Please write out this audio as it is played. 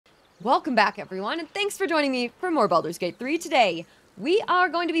Welcome back, everyone, and thanks for joining me for more Baldur's Gate 3 today. We are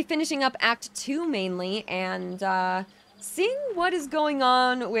going to be finishing up Act 2 mainly, and seeing what is going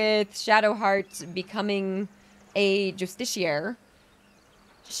on with Shadowheart becoming a justiciar.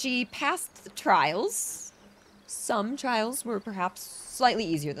 She passed the trials. Some trials were perhaps slightly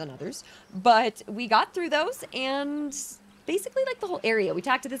easier than others, but we got through those, and basically like the whole area. We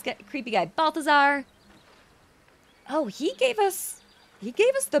talked to this creepy guy, Balthazar. Oh, he gave us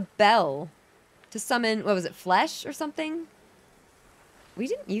the bell to summon, what was it, flesh or something? We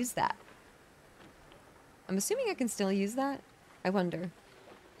didn't use that. I'm assuming I can still use that? I wonder.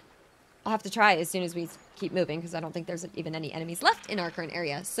 I'll have to try as soon as we keep moving, because I don't think there's even any enemies left in our current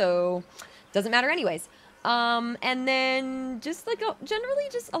area, so doesn't matter anyways. And then just like generally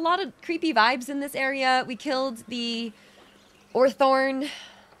just a lot of creepy vibes in this area. We killed the Orthorn.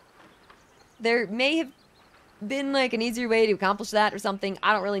 There may have been like an easier way to accomplish that or something.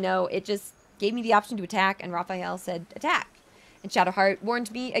 I don't really know. It just gave me the option to attack, and Raphael said attack. And Shadowheart warned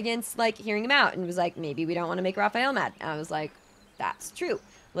me against like hearing him out and was like, maybe we don't want to make Raphael mad. And I was like, that's true.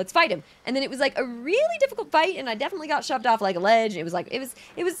 Let's fight him. And then it was like a really difficult fight, and I definitely got shoved off like a ledge. It was like it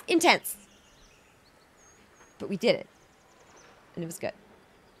was intense. But we did it. And it was good.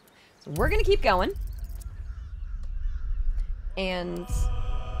 So we're gonna keep going. And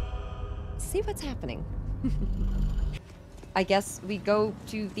see what's happening. I guess we go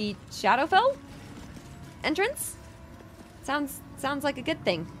to the Shadowfell entrance. Sounds like a good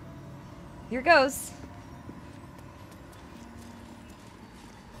thing. Here goes.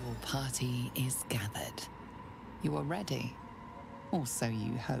 Your party is gathered. You are ready, or so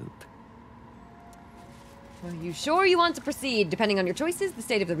you hope. Are you sure you want to proceed? Depending on your choices, the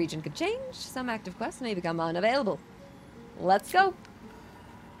state of the region could change. Some active quests may become unavailable. Let's go.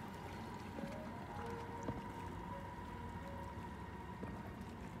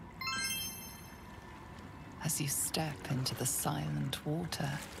 As you step into the silent water,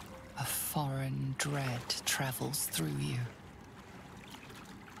 a foreign dread travels through you.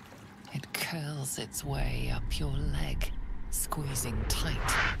 It curls its way up your leg, squeezing tight.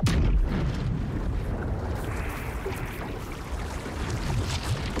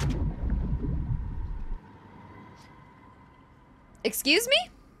 Excuse me?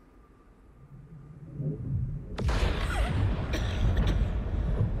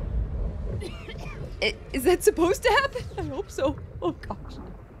 Is that supposed to happen? I hope so. Oh, gosh.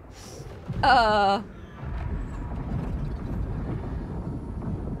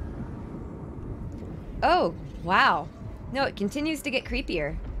 Oh, wow. No, it continues to get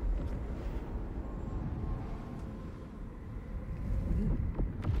creepier.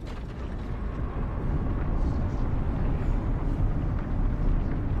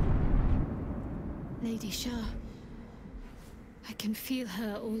 Lady Shah. I can feel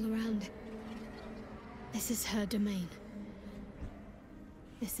her all around. This is her domain.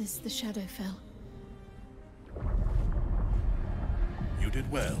 This is the Shadowfell. You did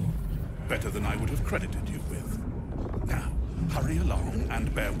well. Better than I would have credited you with. Now, hurry along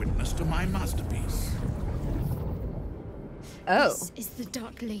and bear witness to my masterpiece. Oh. This is the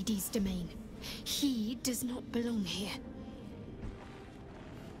Dark Lady's domain. He does not belong here.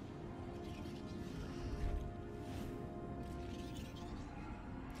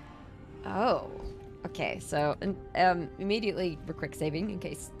 Oh. Okay, so immediately we're quick saving in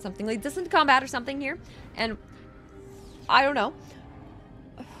case something leads us into combat or something here. And I don't know.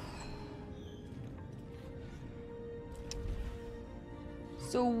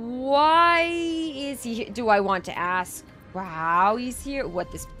 So why is he here? Do I want to ask how he's here?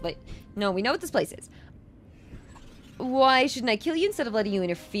 What this place? No, we know what this place is. Why shouldn't I kill you instead of letting you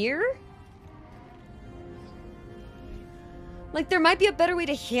interfere? Like, there might be a better way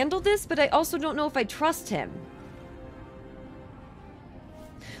to handle this, but I also don't know if I trust him.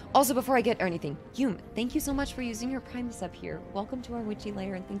 Also, before I get anything, Hume, thank you so much for using your Prime sub here. Welcome to our witchy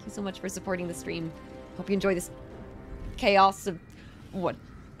lair, and thank you so much for supporting the stream. Hope you enjoy this chaos of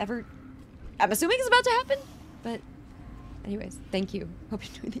whatever I'm assuming is about to happen. But anyways, thank you. Hope you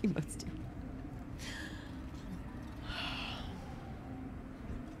enjoy the emotes too.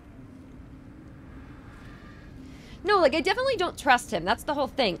 No, like, I definitely don't trust him. That's the whole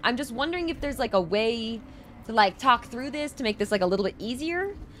thing. I'm just wondering if there's, like, a way to, like, talk through this to make this, like, a little bit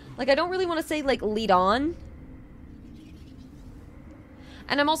easier. Like, I don't really want to say, like, lead on.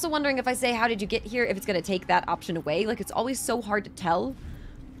 And I'm also wondering if I say, how did you get here, if it's going to take that option away. Like, it's always so hard to tell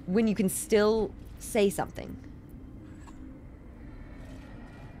when you can still say something.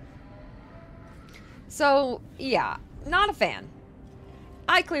 So, yeah, not a fan.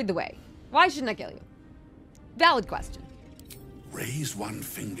 I cleared the way. Why shouldn't I kill you? Valid question. Raise one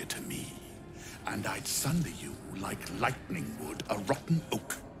finger to me, and I'd sunder you like lightning would a rotten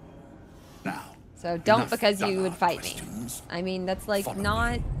oak. Now, So don't enough because you would dullard fight me. questions. I mean, that's like Follow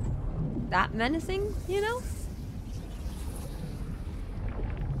not me. that menacing, you know?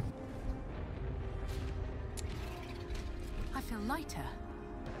 I feel lighter,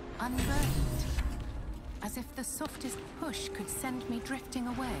 unburdened, as if the softest push could send me drifting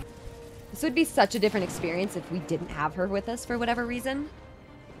away. This would be such a different experience if we didn't have her with us for whatever reason.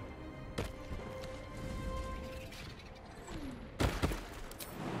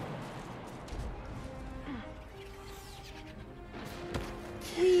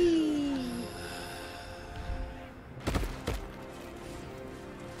 Whee!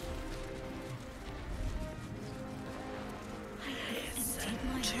 Emptied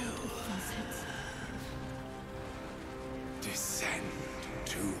my heart with falsehoods. Descend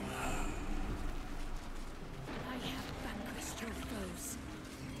to her. I have vanquished your foes.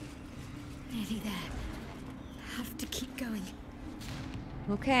 Nearly there. Have to keep going.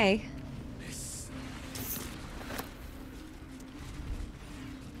 Okay.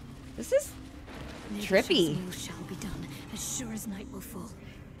 This is trippy. Nature's will shall be done, as sure as night will fall.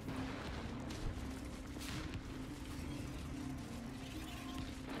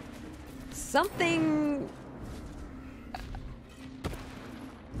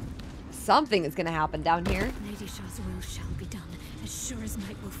 Something is gonna happen down here. Lady Shah's will shall be done, as sure as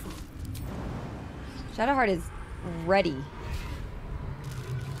night will fall. Shadowheart is ready.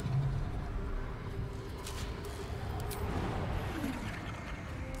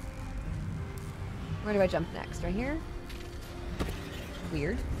 Where do I jump next? Right here?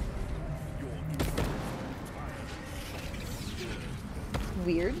 Weird.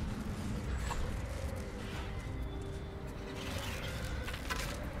 Weird.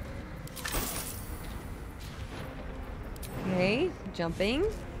 Okay, jumping.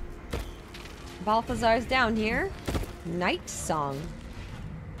 Balthazar's down here. Nightsong.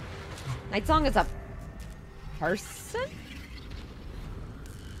 Nightsong is a person?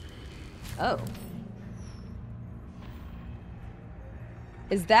 Oh.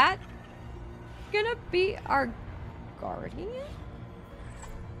 Is that gonna be our guardian?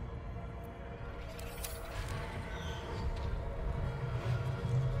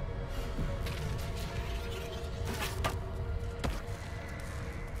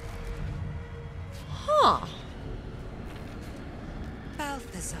 Huh.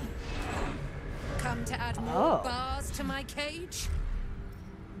 Balthazar, come to add more Oh. bars to my cage?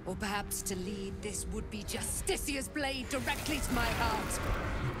 Or perhaps to lead this would-be Justicia's blade directly to my heart?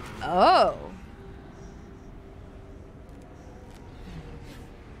 Oh.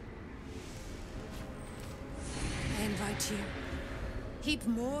 I invite you. Heap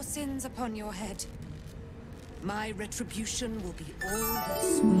more sins upon your head. My retribution will be all the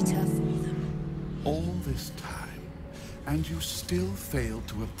sweeter for them. All this time, and you still failed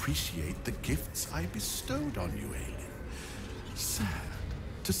to appreciate the gifts I bestowed on you, Aelin. Sad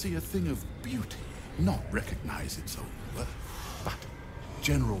to see a thing of beauty not recognize its own worth. But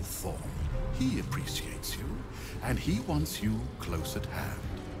General Thorn, he appreciates you, and he wants you close at hand.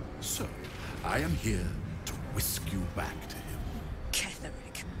 So, I am here to whisk you back to him.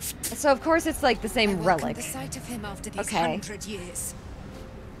 Ketherick. So of course it's like the I same welcome relic. the sight of him after these Okay. 100 years.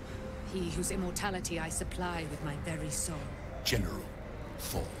 He whose immortality I supply with my very soul. General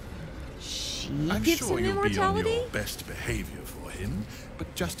Thorn. She I'm gives sure him you'll be on immortality? your best behavior for him,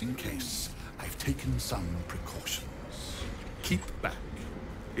 but just in case, I've taken some precautions. Keep back.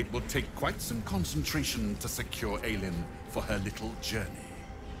 It will take quite some concentration to secure Aelin for her little journey.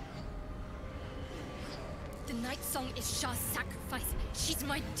 The Nightsong is Shah's sacrifice. She's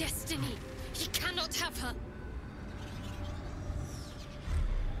my destiny. He cannot have her.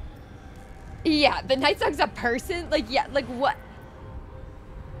 Yeah, the Nightsong's a person? Like, yeah, like what?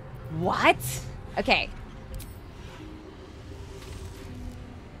 What? Okay.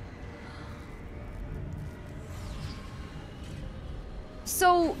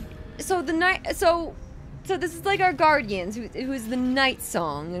 So this is like our guardians, who's the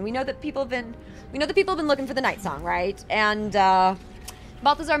Nightsong, and we know that people have been looking for the Nightsong, right? And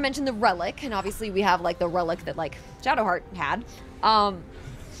Balthazar mentioned the relic, and obviously we have like the relic that like Shadowheart had.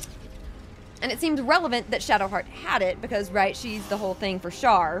 And it seemed relevant that Shadowheart had it because, right, she's the whole thing for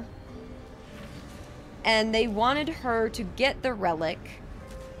Shar. And they wanted her to get the relic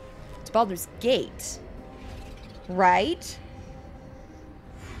to Baldur's Gate, right?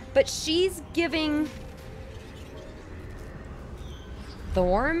 But she's giving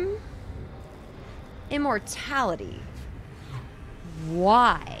Thorm immortality.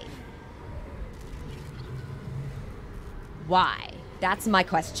 Why? why? That's my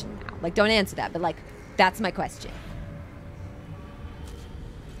question now. Like, don't answer that, but like, that's my question.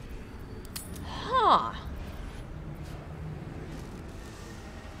 Huh.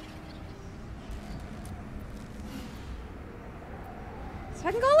 So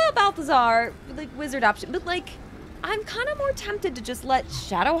I can call out Balthazar with, like, wizard option, but, like, I'm kind of more tempted to just let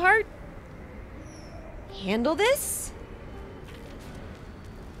Shadowheart handle this.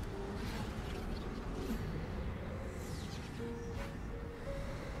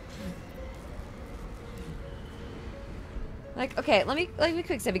 Like, okay, let me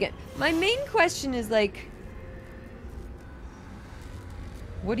quick save again. My main question is, like,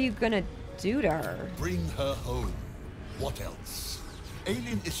 what are you gonna do to her? Bring her home. What else?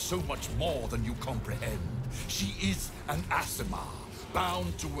 Alien is so much more than you comprehend. She is an Asimar,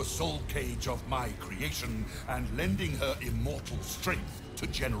 bound to a soul cage of my creation and lending her immortal strength to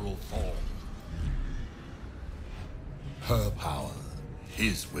general form. Her power,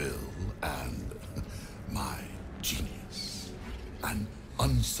 his will, and my genius. An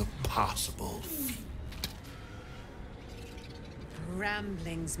unsurpassable feat.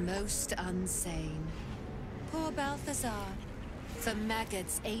 Ramblings most unsane. Poor Balthazar. The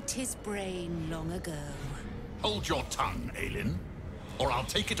maggots ate his brain long ago. Hold your tongue, Aelin, or I'll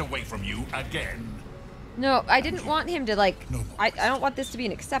take it away from you again. No, I didn't want him to, like, No more. I don't want this to be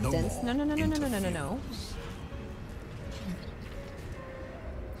an acceptance. No No, more no, no, no, no, no, no, no, no.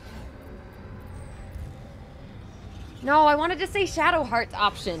 No, I wanted to say Shadowheart's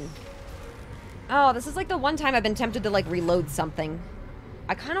option. Oh, this is like the one time I've been tempted to, like, reload something.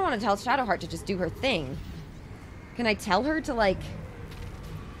 I kind of want to tell Shadowheart to just do her thing. Can I tell her to, like...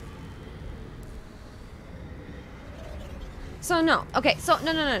 So, no. Okay, so,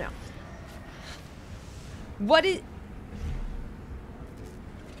 no. What is...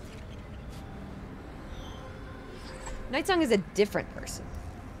 Nightsong is a different person.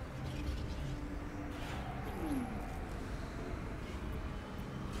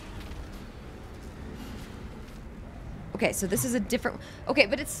 Okay, so this is a different... Okay,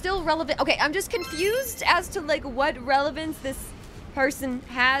 but it's still relevant. Okay, I'm just confused as to, like, what relevance this person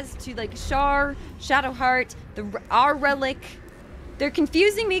has to, like, Shadowheart, our relic. They're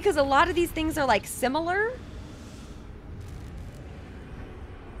confusing me because a lot of these things are, like, similar.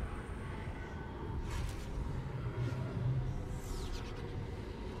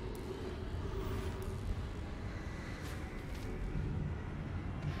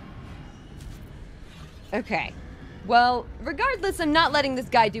 Okay. Well, regardless, I'm not letting this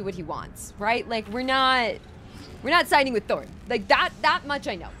guy do what he wants, right? Like, we're not siding with Thorn. Like, that much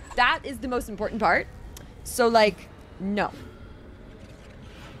I know. That is the most important part. So, like, no.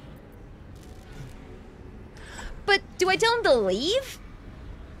 But do I tell him to leave?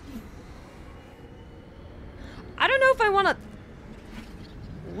 I don't know if I want to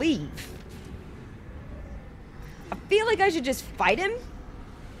leave. I feel like I should just fight him.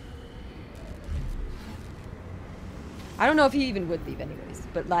 I don't know if he even would leave anyways,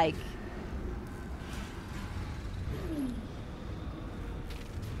 but, like...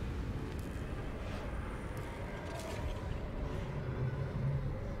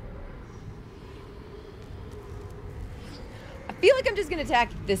 I feel like I'm just gonna attack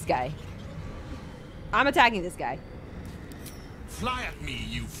this guy. I'm attacking this guy. Fly at me,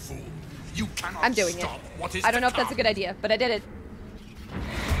 you fool. You cannot I'm doing it. What is I don't know to if that's a come. good idea, but I did it.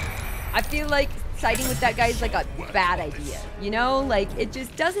 I feel like siding with that guy is like a bad idea, you know? Like, it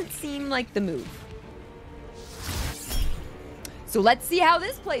just doesn't seem like the move. So let's see how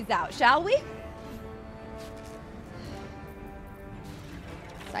this plays out, shall we?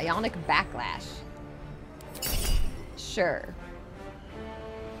 Psionic Backlash. Sure.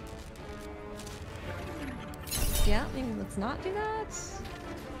 Yeah, maybe let's not do that.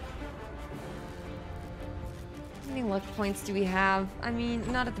 How many luck points do we have? I mean,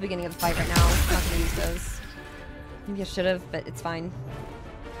 not at the beginning of the fight right now. I'm not gonna use those. Maybe I should have, but it's fine.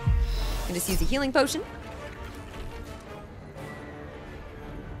 I can just use a healing potion.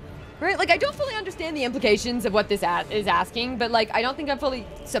 Right? Like, I don't fully understand the implications of what this is asking, but, like, I don't think I'm fully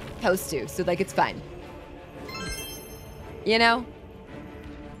supposed to, so, like, it's fine. You know?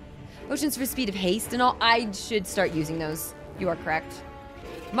 Potions for speed of haste and all. I should start using those. You are correct.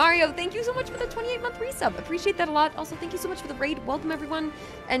 Mario, thank you so much for the 28-month resub. Appreciate that a lot. Also, thank you so much for the raid. Welcome, everyone.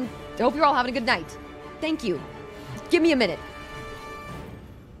 And I hope you're all having a good night. Thank you. Give me a minute.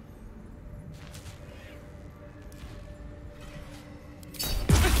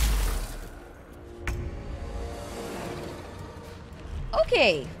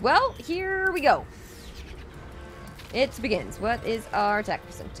 Okay, well, here we go. It begins. What is our attack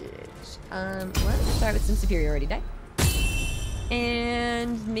percentage? Let's start with some superiority die.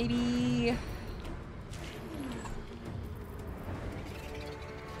 And maybe...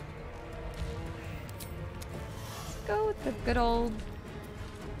 let's go with the good old...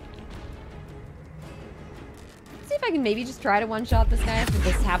 let's see if I can maybe just try to one-shot this guy if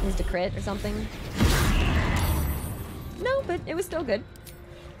this happens to crit or something. No, but it was still good.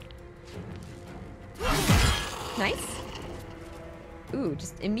 Nice. Ooh,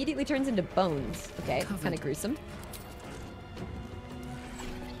 just immediately turns into bones. Okay, kind of gruesome.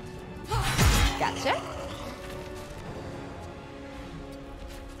 Gotcha.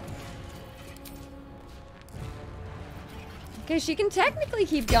 Okay, she can technically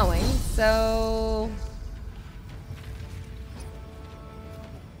keep going, so...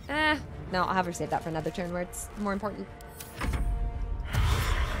 no, I'll have her save that for another turn where it's more important.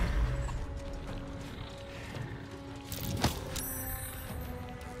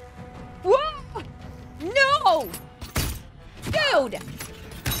 Whoa! No! Dude!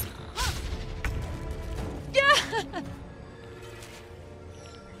 Yeah!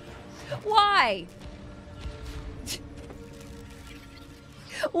 Why?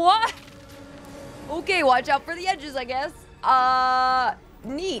 What? Okay, watch out for the edges, I guess.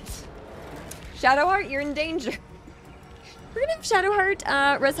 Neat. Shadowheart, you're in danger. We're gonna have Shadowheart,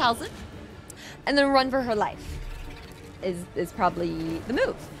 Reshausen, and then run for her life. Is probably the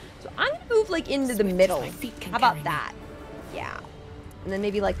move. So I'm gonna move like into the middle. How about that? Yeah. And then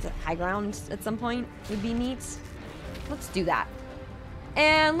maybe like the high ground at some point would be neat. Let's do that.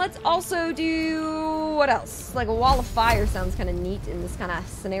 And let's also do, what else? Like a wall of fire sounds kind of neat in this kind of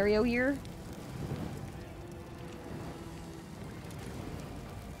scenario here.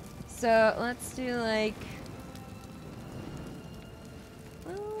 So let's do like,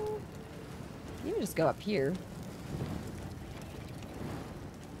 well, you can just go up here.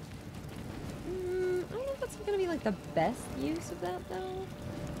 I don't know if that's gonna be like the best use of that though.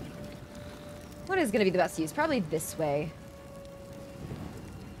 What is gonna be the best use? Probably this way.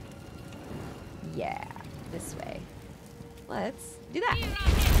 Yeah, this way. Let's do that.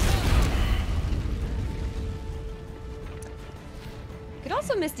 Could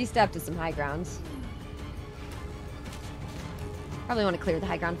also Misty Step to some high ground. Probably want to clear the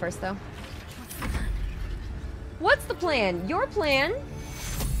high ground first, though. What's the plan? Your plan?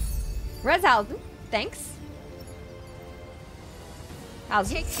 Reshausen, thanks.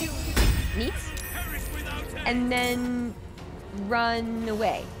 How's it? Neat. And then run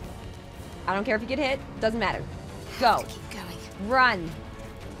away. I don't care if you get hit. Doesn't matter. Go. Keep going. Run.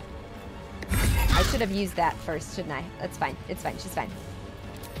 I should have used that first, shouldn't I? That's fine. It's fine. She's fine.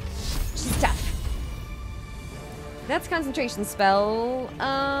 She's tough. That's concentration spell.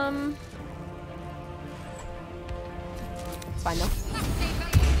 It's fine though.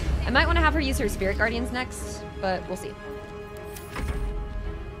 I might want to have her use her Spirit Guardians next, but we'll see.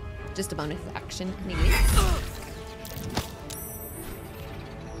 Just a bonus action, maybe.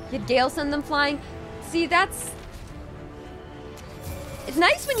 Get Gale send them flying. See, that's... it's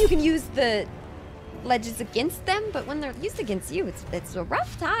nice when you can use the ledges against them, but when they're used against you, it's a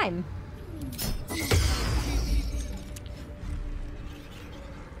rough time.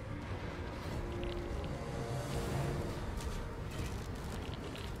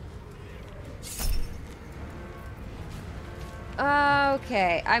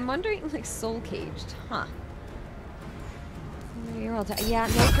 Okay, I'm wondering, like, soul caged, huh? You're all yeah,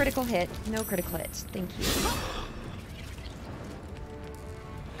 no critical hit. No critical hit. Thank you.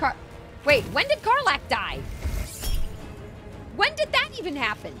 Wait, when did Karlach die? When did that even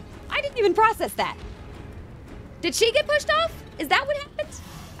happen? I didn't even process that. Did she get pushed off? Is that what happened?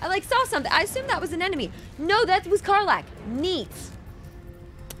 I like saw something. I assumed that was an enemy. No, that was Karlach. Neat.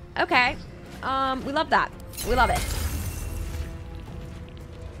 Okay. We love that. We love it.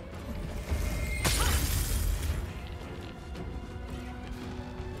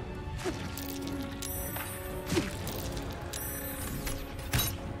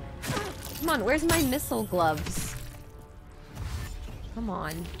 Come on, where's my missile gloves? Come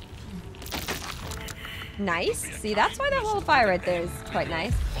on. Nice. See, that's why that wall of fire right there is quite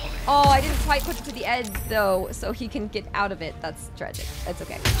nice. Oh, I didn't quite push it to the edge, though, so he can get out of it. That's tragic. That's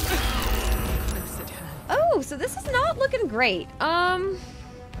okay. Oh, so this is not looking great.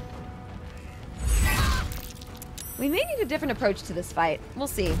 We may need a different approach to this fight. We'll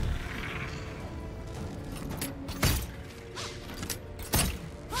see.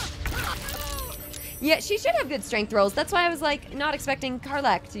 Yeah, she should have good strength rolls. That's why I was like not expecting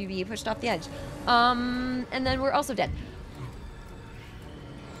Karlach to be pushed off the edge. And then we're also dead.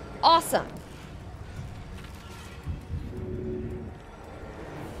 Awesome.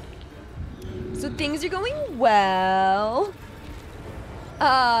 So things are going well.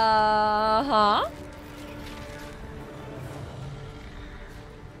 Uh-huh.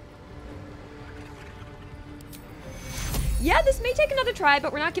 Yeah, this may take another try,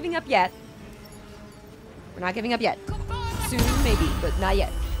 but we're not giving up yet. We're not giving up yet. Soon, maybe, but not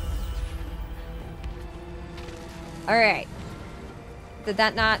yet. Alright. Did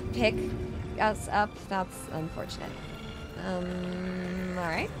that not pick us up? That's unfortunate.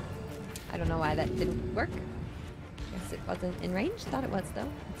 Alright. I don't know why that didn't work. Guess it wasn't in range. Thought it was, though.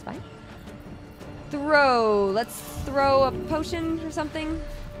 That's fine. Throw. Let's throw a potion or something.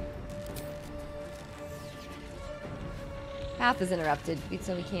 Path is interrupted,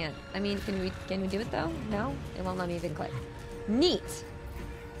 so we can't. I mean, can we do it, though? No? It won't let me even click. Neat.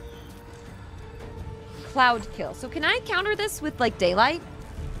 Cloud kill. So can I counter this with, like, daylight?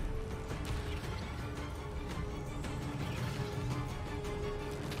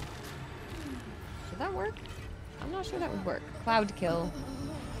 Should that work? I'm not sure that would work. Cloud kill.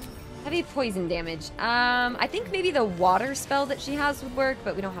 Heavy poison damage. I think maybe the water spell that she has would work,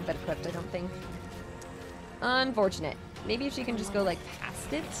 but we don't have that equipped, I don't think. Unfortunate. Maybe if she can just go, like,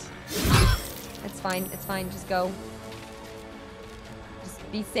 past it. It's fine. It's fine. Just go.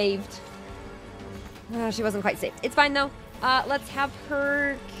 Just be saved. She wasn't quite saved. It's fine, though. Let's have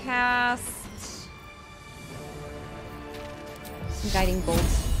her cast some guiding bolt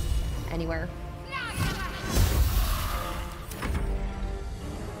anywhere.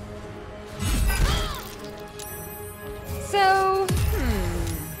 So,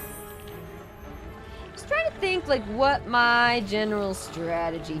 just trying to think, like, what my general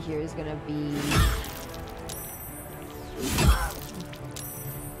strategy here is gonna be.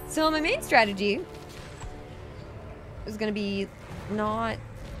 So my main strategy is gonna be not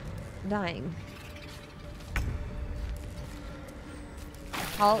dying.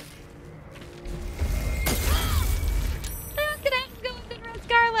 Halt. Can I go with the Red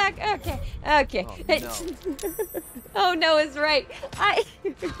Scarlac? Okay, okay. Oh no. Oh no is right. I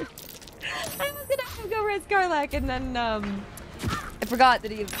was gonna have to go Red Scarlac and then I forgot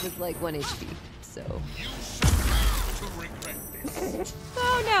that he was like 1 HP. So.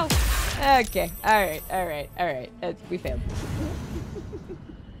 Oh no. Okay. All right. We failed.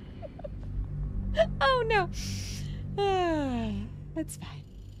 Oh no. That's fine.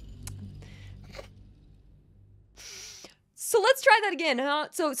 So let's try that again, huh?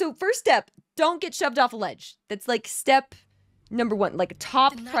 So first step, don't get shoved off a ledge. That's like step number 1, like a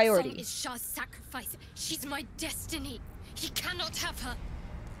top priority. The Nightsong is Shah's sacrifice. She's my destiny. He cannot have her.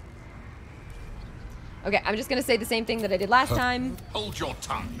 Okay, I'm just gonna say the same thing that I did last time. Hold your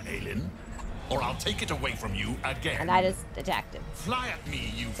tongue, Aelin, or I'll take it away from you again. And I just attacked him. Fly at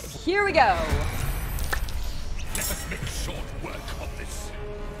me, you... Here we go. Let us make short work of this.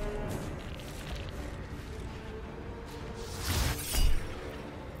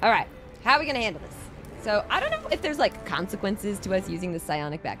 All right, how are we gonna handle this? So I don't know if there's like consequences to us using the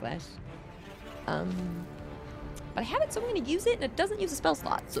psionic backlash. But I have it, so I'm gonna use it, and it doesn't use a spell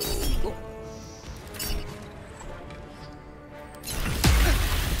slot, so cool.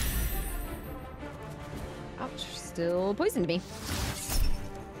 Ouch, still poisoned me.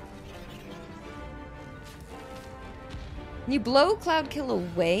 Can you blow Cloud Kill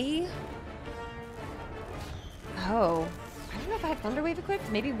away? Oh. I don't know if I have Thunder Wave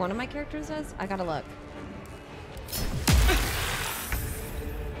equipped. Maybe one of my characters does. I gotta look.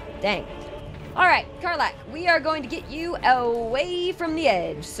 Dang. All right, Karlach, we are going to get you away from the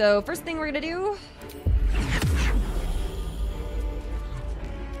edge. So first thing we're gonna do.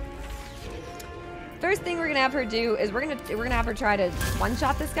 First thing we're gonna have her do is we're gonna have her try to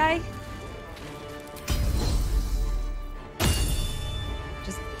one-shot this guy.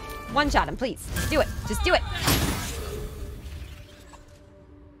 Just one-shot him, please. Just do it. Just do it.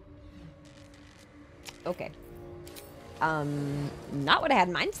 Okay. Not what I had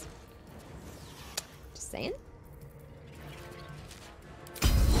in mind. Just saying.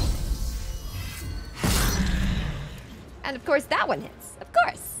 And of course that one hits. Of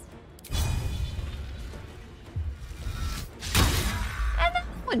course. And that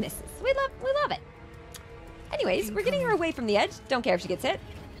one misses. We love it. Anyways, we're getting her away from the edge. Don't care if she gets hit.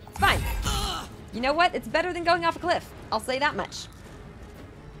 It's fine. You know what? It's better than going off a cliff. I'll say that much.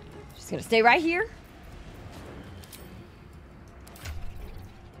 She's gonna stay right here.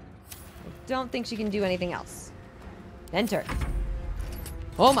 Don't think she can do anything else. Enter.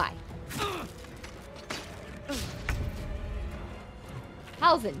 Oh my.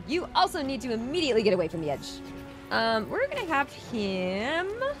 Halzen, you also need to immediately get away from the edge. We're gonna have him.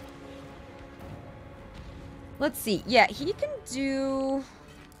 Let's see. Yeah, he can do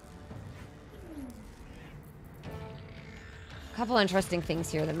couple interesting things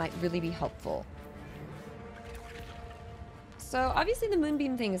here that might really be helpful. So obviously the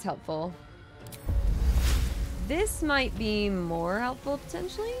moonbeam thing is helpful. This might be more helpful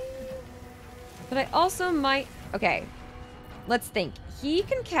potentially. But I also might... Okay. Let's think. He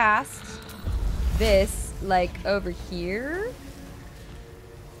can cast this, like, over here.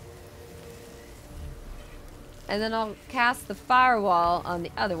 And then I'll cast the firewall on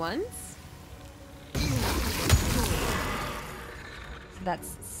the other ones. So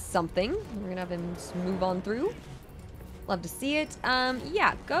that's something. We're gonna have him just move on through. Love to see it.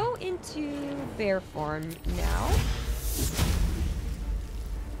 Yeah, go into bear form now.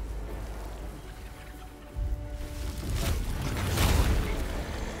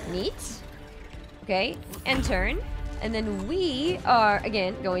 Neat. Okay, end turn. And then we are,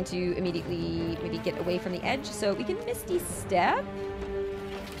 again, going to immediately maybe get away from the edge so we can Misty Step.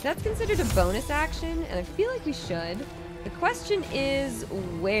 That's considered a bonus action, and I feel like we should. The question is,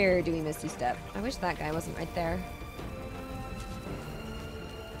 where do we Misty Step? I wish that guy wasn't right there.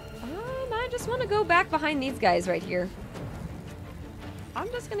 I just want to go back behind these guys right here. I'm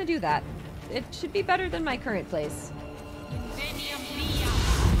just going to do that. It should be better than my current place.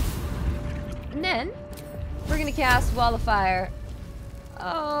 And then, we're going to cast Wall of Fire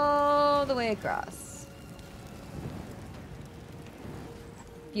all the way across.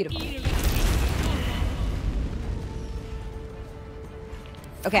 Beautiful.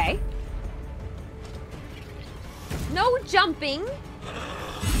 Okay. No jumping.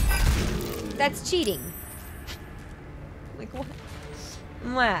 That's cheating. Like what?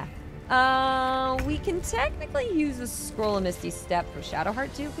 Mwah. We can technically use a Scroll of Misty Step for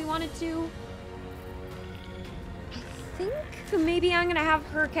Shadowheart too if we wanted to. I think maybe I'm gonna have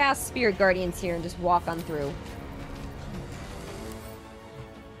her cast Spirit Guardians here and just walk on through.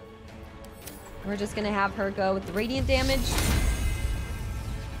 We're just gonna have her go with the radiant damage.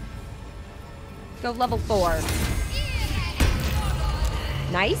 Go level 4.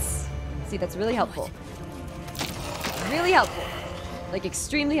 Nice. See, that's really helpful. Really helpful. Like,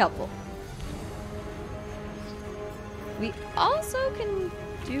 extremely helpful. We also can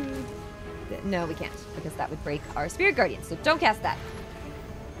do... No, we can't, because that would break our Spirit Guardian, so don't cast that.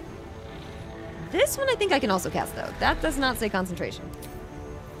 This one I think I can also cast, though. That does not say concentration.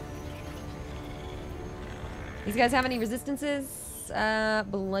 These guys have any resistances?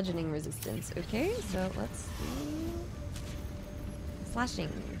 Bludgeoning resistance. Okay, so let's do... Slashing.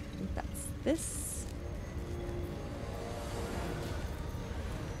 I think that's this.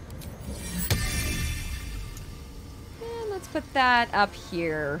 And let's put that up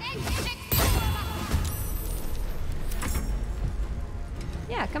here.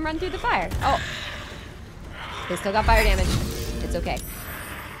 Yeah, come run through the fire. Oh. They still got fire damage. It's okay.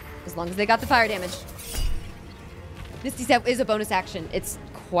 As long as they got the fire damage. Misty Step is a bonus action. It's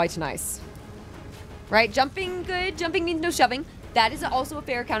quite nice. Right? Jumping, good. Jumping means no shoving. That is also a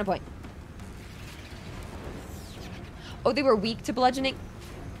fair counterpoint. Oh, they were weak to bludgeoning?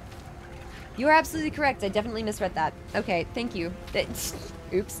 You are absolutely correct. I definitely misread that. Okay, thank you.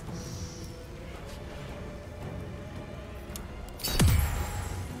 Oops.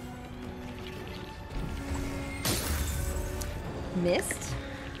 Missed?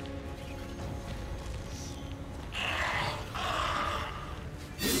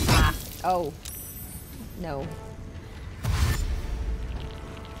 Ah. Oh. No.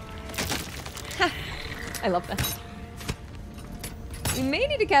 I love that. We may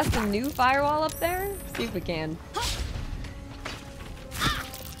need to cast a new firewall up there. See if we can.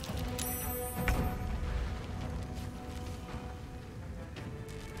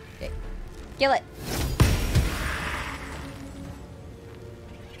 Okay. Kill it.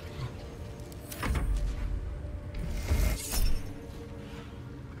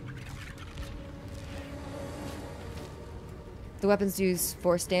 The weapons do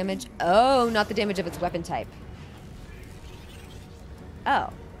force damage. Oh, not the damage of its weapon type.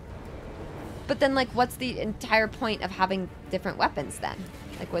 Oh. But then, like, what's the entire point of having different weapons then?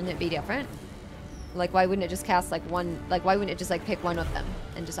 Like, wouldn't it be different? Like, why wouldn't it just cast, like, one... Like, why wouldn't it just, like, pick one of them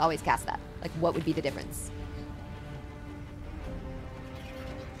and just always cast that? Like, what would be the difference?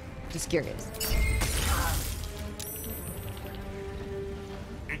 Just curious.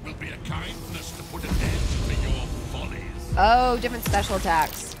 It will be a kindness to put an end to your follies. Oh, different special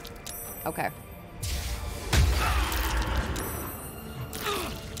attacks. Okay.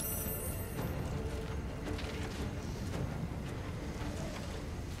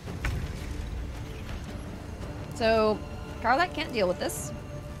 So, Carlette can't deal with this.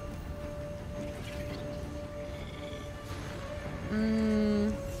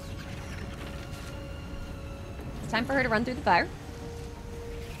 time for her to run through the fire.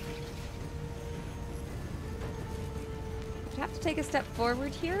 We have to take a step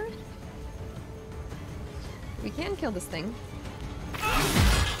forward here. We can kill this thing.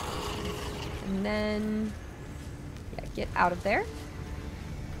 And then... yeah, get out of there.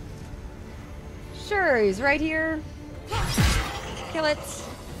 Sure, he's right here. Kill it.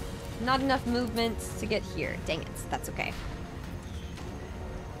 Not enough movement to get here. Dang it, that's okay.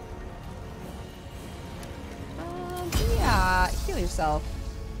 Yeah, heal yourself.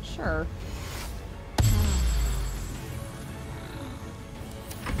 Sure.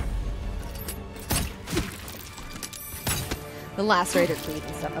 The lacerator cleave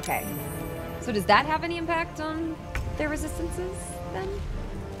and stuff. Okay. So does that have any impact on their resistances then?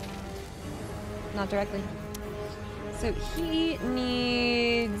 Not directly. So he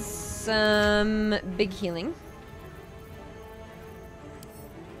needs some big healing.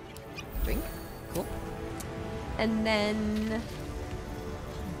 Drink. Cool. And then...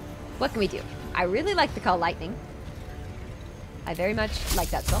 what can we do? I really like the Call Lightning. I very much like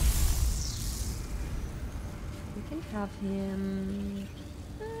that spell. We can have him...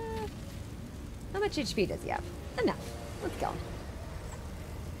 how much HP does he have? Enough. Let's go.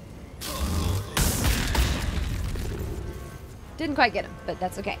 Didn't quite get him, but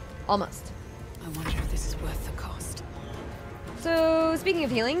that's okay. Almost. I wonder if this is worth the cost. So, speaking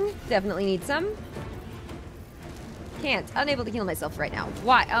of healing, definitely need some. Can't. Unable to heal myself right now.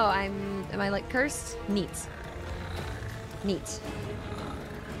 Why? Oh, am I like cursed? Neat. Neat.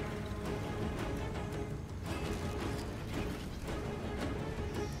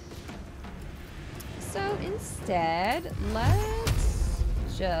 So instead, let's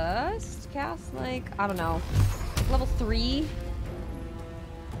just cast like, I don't know, level 3.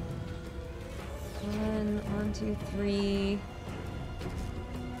 1, 2, 3,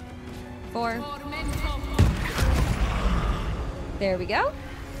 4. There we go.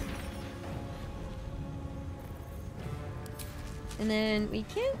 And then we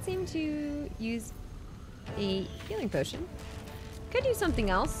can't seem to use a healing potion. Could use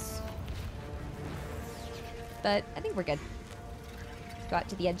something else. But I think we're good. Go out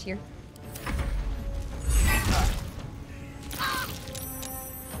to the edge here.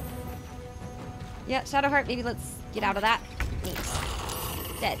 Yeah, Shadowheart, maybe let's get out of that. Neat.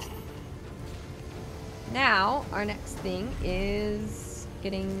 Dead. Now, our next thing is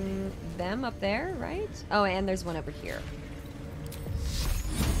getting them up there, right? Oh, and there's one over here.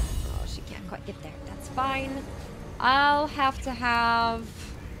 Oh, she can't quite get there. That's fine. I'll have to have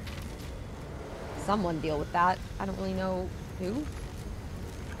someone deal with that. I don't really know who.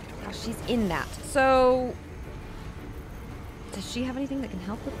 Oh, she's in that. So, does she have anything that can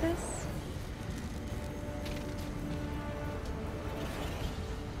help with this?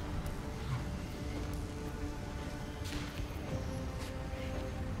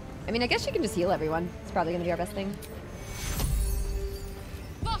 I mean, I guess she can just heal everyone. It's probably going to be our best thing.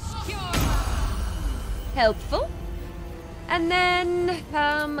 Helpful. And then,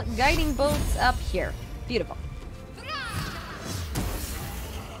 guiding bolts up here. Beautiful.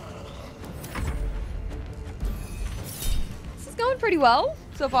 This is going pretty well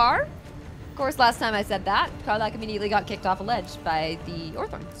so far. Of course, last time I said that, Karlak immediately got kicked off a ledge by the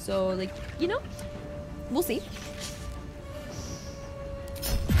Orthorn. So, like, you know, we'll see.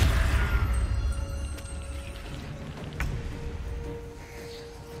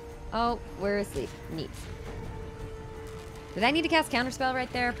 Oh, we're asleep. Neat. Did I need to cast Counterspell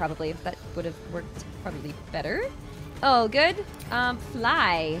right there? Probably. That would have worked probably better. Oh, good.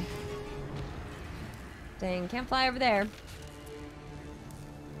 Fly. Dang, can't fly over there.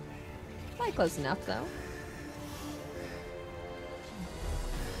 Fly close enough, though.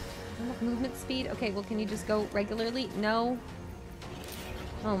 Enough movement speed? Okay, well, can you just go regularly? No.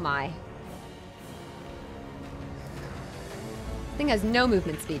 Oh, my. Thing has no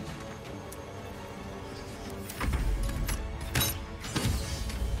movement speed.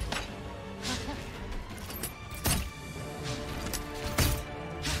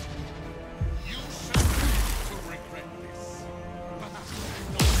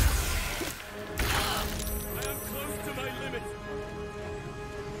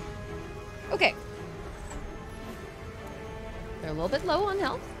 Okay. They're a little bit low on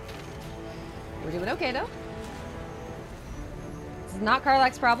health. We're doing okay, though. This is not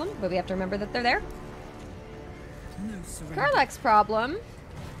Karlak's problem, but we have to remember that they're there. No Karlak's problem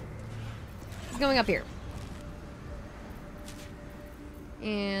is going up here.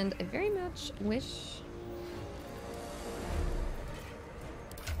 And I very much wish...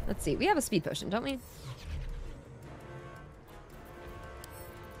 Let's see, we have a speed potion, don't we?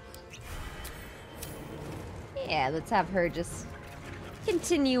 Yeah, let's have her just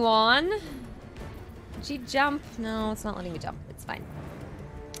continue on. Did she jump? No, it's not letting me jump. It's fine.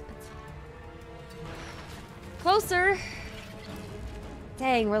 Closer.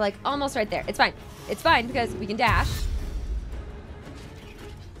 Dang, we're like almost right there. It's fine. It's fine because we can dash.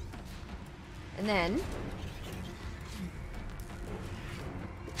 And then...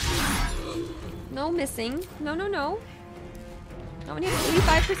 No missing. No, no, no. I only have an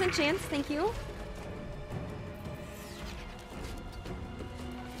 85% chance. Thank you.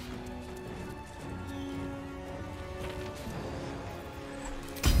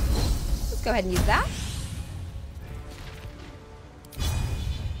 Let's go ahead and use that.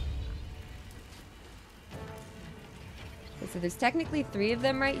 Okay, so there's technically 3 of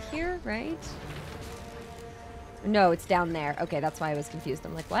them right here, right? No, it's down there. Okay, that's why I was confused.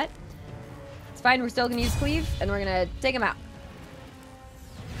 I'm like, what? It's fine. We're still going to use cleave, and we're going to take him out.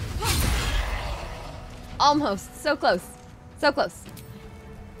 Almost. So close. So close.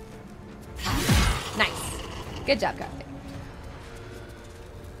 Nice. Good job, Garlic.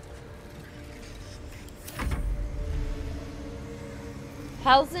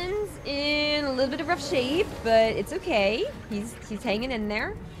 Halsin's in a little bit of rough shape, but it's okay. He's hanging in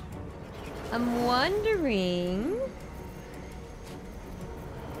there. I'm wondering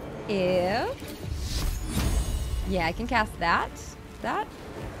if... Yeah, I can cast that. That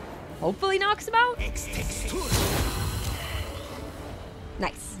hopefully knocks him out.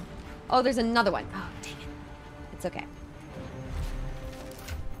 Nice. Oh, there's another one. Oh, dang it. It's okay.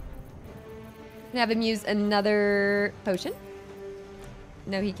 Can I have him use another potion?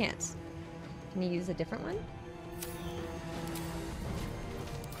 No, he can't. Can he use a different one?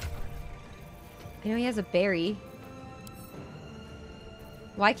 I know he has a berry.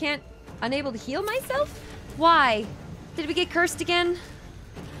 Why can't... Unable to heal myself? Why? Did we get cursed again?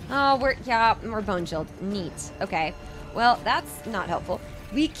 Oh, we're bone chilled. Neat. Okay. Well, that's not helpful.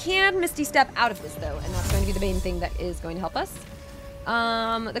 We can Misty Step out of this, though, and that's going to be the main thing that is going to help us.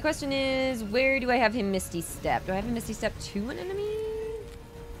 The question is, where do I have him Misty Step? Do I have him Misty Step to an enemy?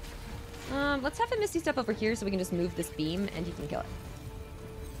 Let's have him Misty Step over here so we can just move this beam and he can kill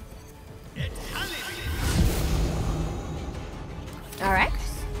it. Alright.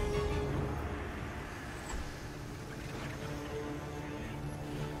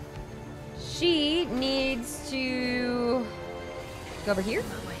 She needs to go over here.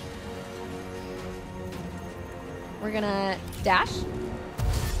 We're gonna dash.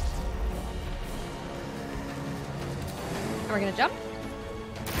 And we're gonna jump.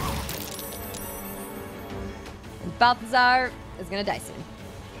 And Balthazar is gonna die soon.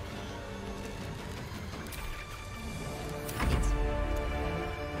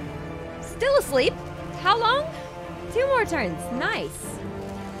 Still asleep. How long? 2 more turns. Nice.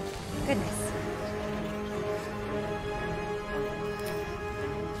 Goodness.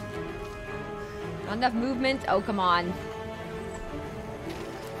 Not enough movement. Oh, come on.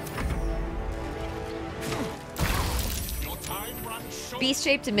 Beast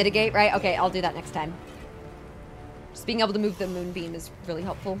shape to mitigate, right? Okay, I'll do that next time. Just being able to move the moonbeam is really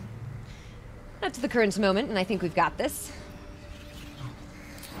helpful. Not to the current moment, and I think we've got this.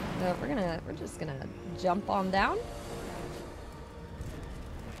 So we're just gonna jump on down.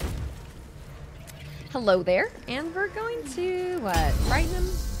 Hello there, and we're going to what? Frighten him.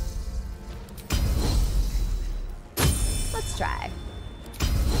 Let's try.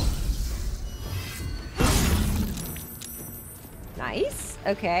 Nice.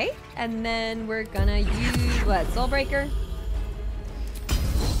 Okay, and then we're gonna use what? Soulbreaker.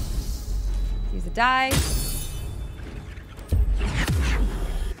 Use a die.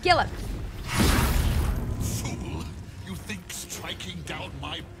 Kill him. Fool! You think striking down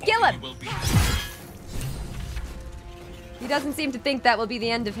my Kill body him. will be... He doesn't seem to think that will be the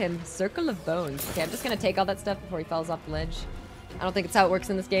end of him. Circle of Bones. Okay, I'm just gonna take all that stuff before he falls off the ledge. I don't think it's how it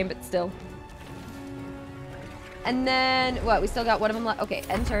works in this game, but still. And then, what? We still got one of them left. Okay,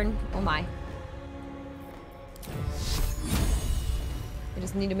 end turn. Oh my. I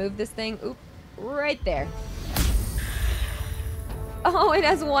just need to move this thing. Oop. Right there. Oh, it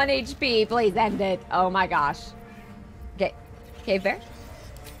has 1 HP. Please end it. Oh my gosh. Okay. Cave Bear.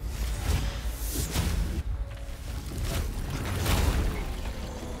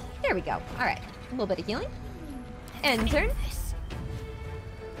 There we go. Alright. A little bit of healing. End turn.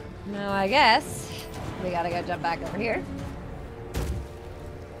 Now I guess we gotta go jump back over here.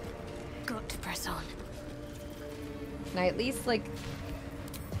 Got to press on. Can I at least, like,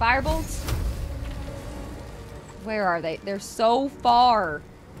 firebolts? Where are they? They're so far.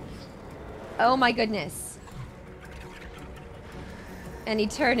 Oh my goodness. An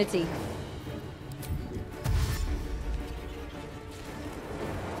eternity.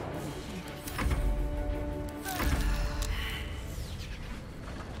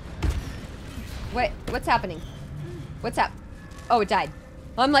 Wait, what's happening? What's up? Oh, it died.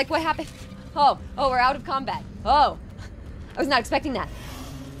 I'm like, what happened? Oh, we're out of combat. Oh, I was not expecting that.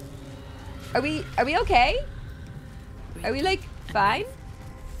 Are we okay? Are we like fine?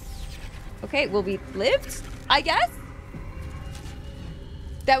 Okay, well, we lived, I guess?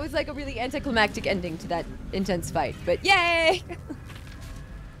 That was like a really anticlimactic ending to that intense fight, but yay!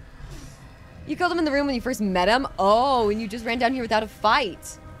 You killed him in the room when you first met him? Oh, and you just ran down here without a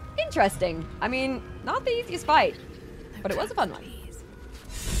fight. Interesting. I mean, not the easiest fight, but it was a fun one.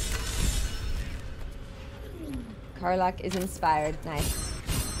 Karlach is inspired. Nice.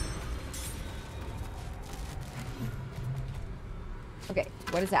 Okay,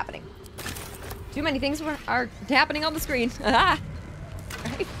 what is happening? Too many things are happening on the screen. Right.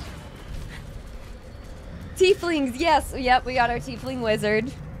 Tieflings, yes. Yep, we got our Tiefling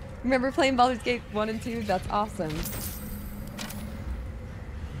wizard. Remember playing Baldur's Gate 1 and 2? That's awesome.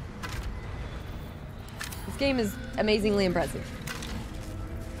 This game is amazingly impressive.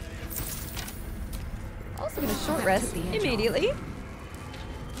 Also gonna short rest immediately.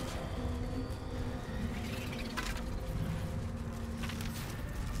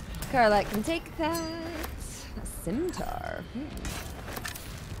 Karlach can take that. A scimitar.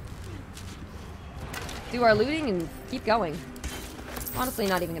 Do our looting and keep going. Honestly,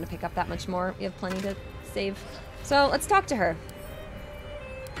 not even gonna pick up that much more. We have plenty to save. So let's talk to her.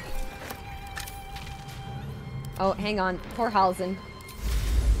 Oh, hang on. Poor Halsin.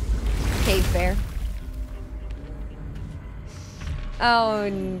 Cave bear. Oh,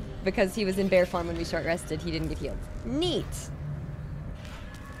 and because he was in bear form when we short rested, he didn't get healed. Neat.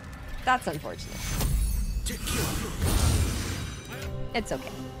 That's unfortunate. It's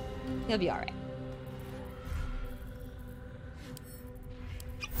okay. He'll be alright.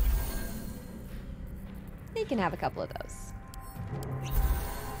 He can have a couple of those.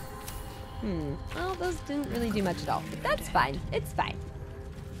 Well, those didn't really do much at all, but that's fine. It's fine.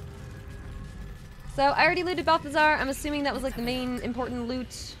 So, I already looted Balthazar. I'm assuming that was like the main important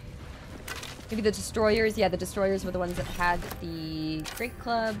loot. Maybe the destroyers. Yeah, the destroyers were the ones that had the great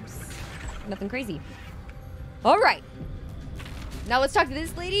clubs. Nothing crazy. All right. Now let's talk to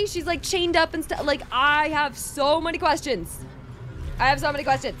this lady. She's like chained up and stuff. Like, I have so many questions.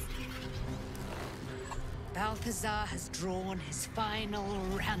 Balthazar has drawn his final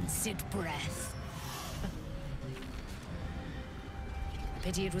rancid breath.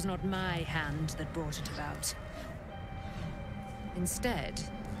 Pity it was not my hand that brought it about. Instead,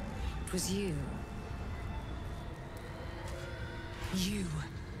 it was you. You,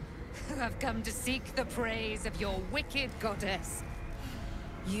 who have come to seek the praise of your wicked goddess.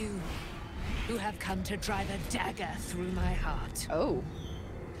 You, who have come to drive a dagger through my heart. Oh.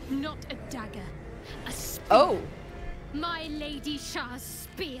 Not a dagger. A spear. Oh. My Lady Shah's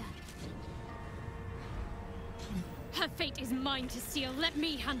spear. Her fate is mine to seal. Let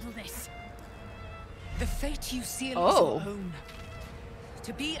me handle this. The fate you seal is your own.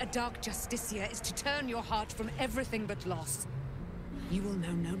 To be a Dark Justicia is to turn your heart from everything but loss. You will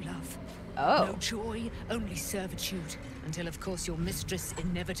know no love. No joy, only servitude. Until, of course, your mistress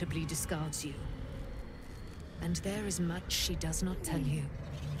inevitably discards you. And there is much she does not tell you.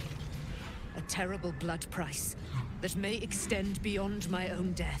 A terrible blood price that may extend beyond my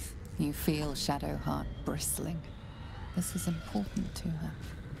own death. You feel Shadowheart bristling. This is important to her.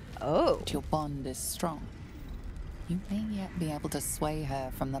 Oh. But your bond is strong. You may yet be able to sway her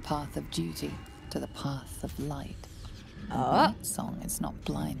from the path of duty to the path of light. Nightsong is not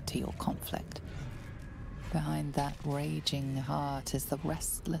blind to your conflict. Behind that raging heart is the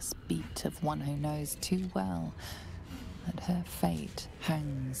restless beat of one who knows too well that her fate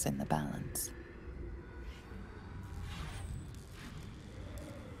hangs in the balance.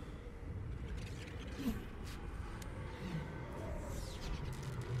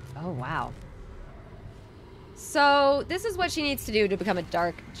 Oh, wow. So, this is what she needs to do to become a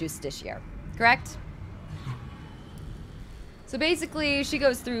Dark Justiciar, correct? So basically, she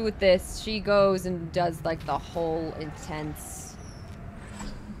goes through with this. She goes and does, like, the whole intense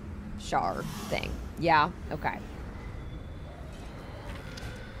Shar thing. Yeah? Okay.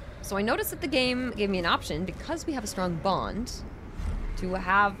 So I noticed that the game gave me an option, because we have a strong bond, to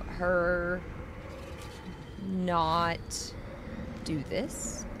have her not do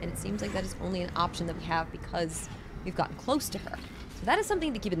this. And it seems like that is only an option that we have because we've gotten close to her. So that is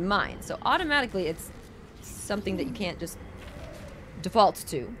something to keep in mind. So automatically, it's something that you can't just default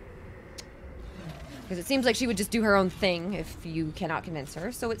to. Because it seems like she would just do her own thing if you cannot convince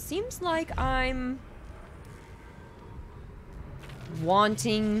her. So it seems like I'm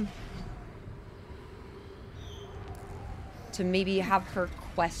wanting to maybe have her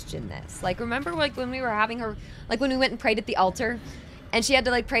question this. Like, remember, like, when we were having her, like, when we went and prayed at the altar, and she had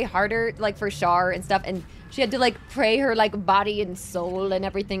to, like, pray harder, like, for Shar and stuff, and she had to, like, pray her, like, body and soul and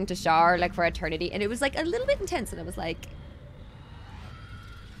everything to Shar, like, for eternity, and it was, like, a little bit intense, and I was like,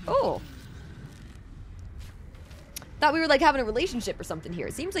 oh. Thought we were, like, having a relationship or something here.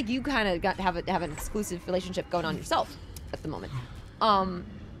 It seems like you kind of have an exclusive relationship going on yourself at the moment.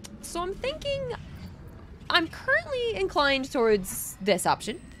 So I'm thinking I'm currently inclined towards this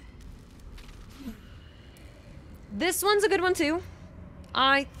option. This one's a good one too.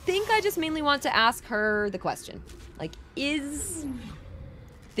 I think I just mainly want to ask her the question. Like, is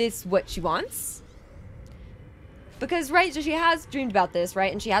this what she wants? Because, right, so she has dreamed about this,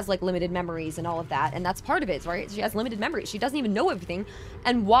 right? And she has, like, limited memories and all of that. And that's part of it, right? She has limited memories. She doesn't even know everything.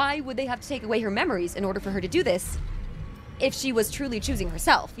 And why would they have to take away her memories in order for her to do this if she was truly choosing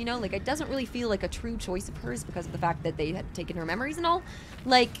herself? You know, like, it doesn't really feel like a true choice of hers because of the fact that they had taken her memories and all.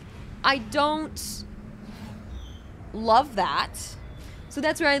 Like, I don't love that. So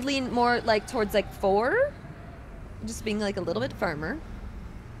that's where I'd lean more, like, towards, like, 4. Just being, like, a little bit firmer.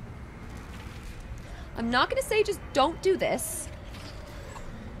 I'm not going to say just don't do this.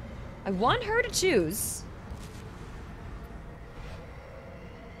 I want her to choose.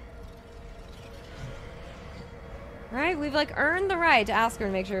 Right? We've, like, earned the right to ask her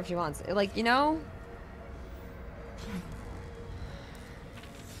and make sure if she wants it. Like, you know?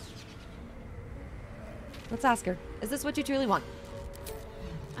 Let's ask her. Is this what you truly want?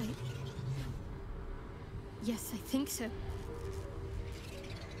 Yes, I think so. My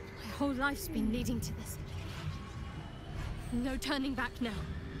whole life's been leading to this. No turning back now.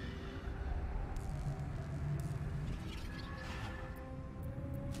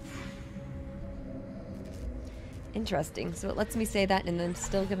 Interesting. So it lets me say that and then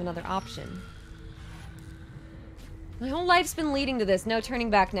still give another option. My whole life's been leading to this. No turning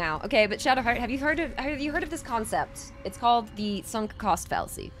back now. Okay, but Shadowheart, have you heard of this concept? It's called the sunk cost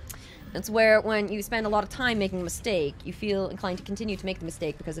fallacy. It's where when you spend a lot of time making a mistake, you feel inclined to continue to make the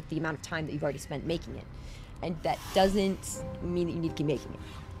mistake because of the amount of time that you've already spent making it. And that doesn't mean that you need to keep making it.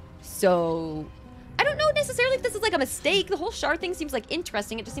 So, I don't know necessarily if this is like a mistake. The whole shard thing seems like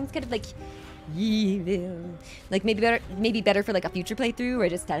interesting. It just seems kind of like evil. Like maybe better for like a future playthrough, or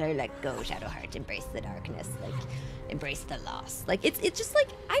just tell her like, go Shadowheart, embrace the darkness, like embrace the loss. Like it's just like,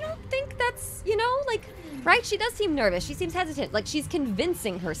 I don't think that's, you know, like, right? She does seem nervous. She seems hesitant. Like she's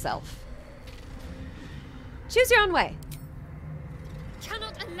convincing herself. Choose your own way.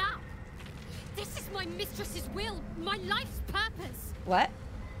 Cannot allow. This is my mistress's will, my life's purpose. What?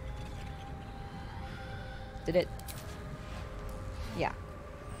 Did it? Yeah.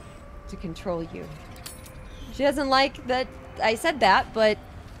 To control you. She doesn't like that I said that, but...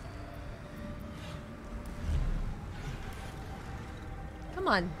 Come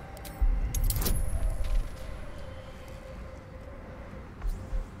on.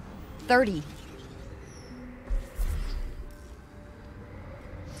 $30.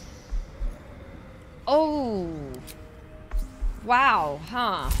 Oh. Wow,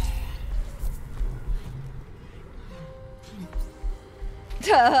 huh.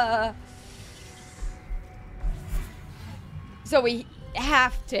 So we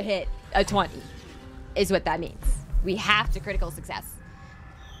have to hit a 20, is what that means. We have to critical success.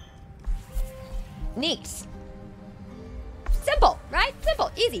 Neat. Simple, right?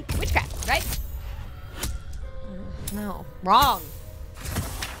 Simple, easy. Witchcraft, right? No, wrong.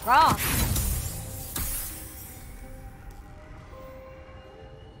 Wrong.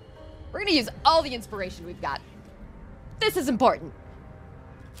 We're gonna use all the inspiration we've got. This is important.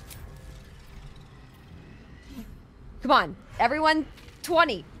 Come on, everyone,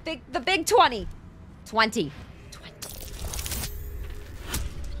 20. The big 20. 20. 20.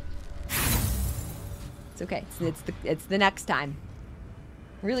 It's okay. It's the next time.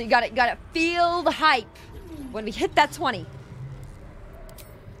 Really, you gotta feel the hype when we hit that 20.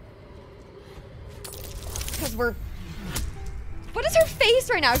 Because we're... What is her face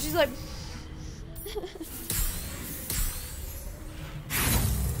right now? She's like...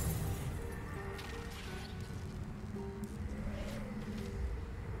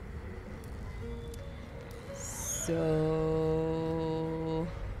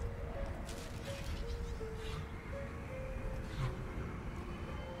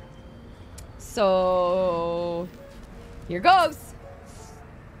 So here goes.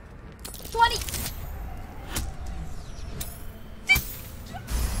 20.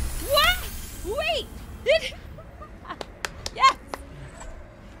 What? Wait. Did yes.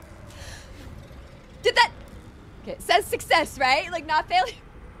 Did that? Okay, it says success, right? Like not failure.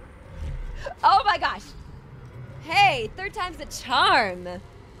 Oh my gosh. Hey, third time's a charm.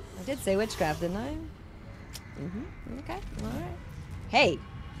 I did say witchcraft, didn't I? Okay, all right. Hey,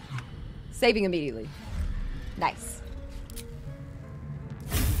 saving immediately. Nice.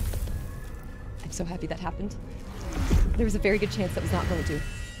 I'm so happy that happened. There was a very good chance that was not going to.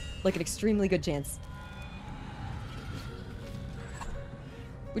 Like an extremely good chance.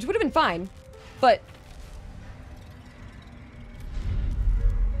 Which would have been fine, but...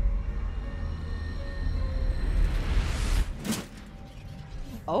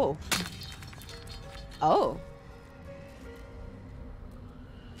 Oh. Oh.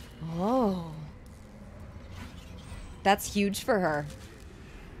 Oh. That's huge for her.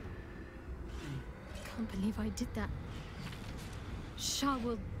 I can't believe I did that. Shah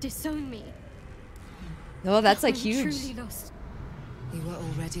will disown me. Oh, that's like I'm huge. Truly lost. You were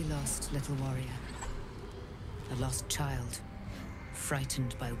already lost, little warrior. A lost child,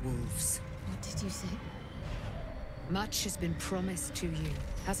 frightened by wolves. What did you say? Much has been promised to you,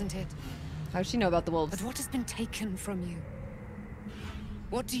 hasn't it? How does she know about the wolves? But what has been taken from you?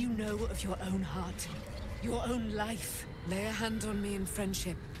 What do you know of your own heart? Your own life? Lay a hand on me in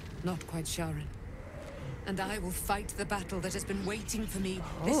friendship, not quite Sharon. And I will fight the battle that has been waiting for me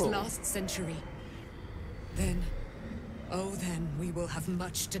this last century. Then, oh then, we will have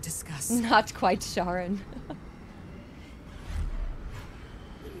much to discuss. Not quite Sharon.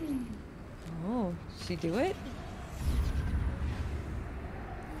 Oh, she do it?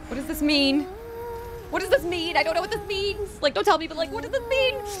 What does this mean? What does this mean? I don't know what this means. Like, don't tell me, but like, what does this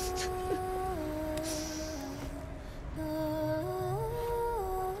mean?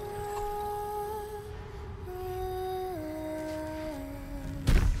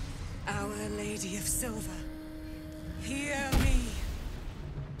 Our Lady of Silver, hear me.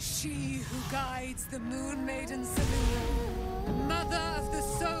 She who guides the Moon Maiden Selûne, mother of the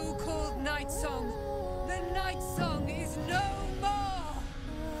so-called Nightsong. The Nightsong is no more.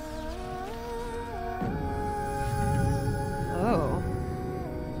 Oh.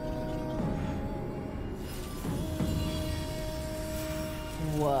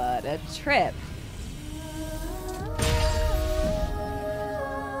 What a trip.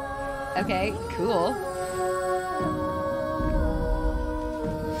 Okay, cool.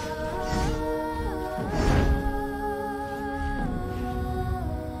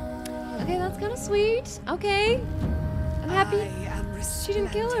 Okay, that's kind of sweet. Okay. I'm happy she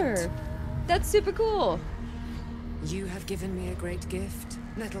didn't kill her. That's super cool. You have given me a great gift,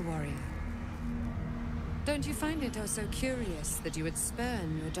 little warrior. Don't you find it oh so curious that you would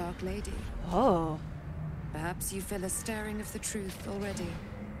spurn your dark lady? Oh. Perhaps you feel a stirring of the truth already.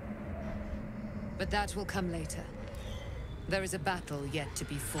 But that will come later. There is a battle yet to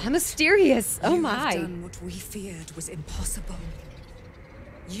be fought. How mysterious. Oh You my. have done what we feared was impossible.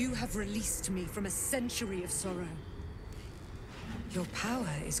 You have released me from a century of sorrow. Your power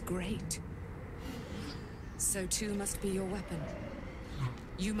is great. So too must be your weapon.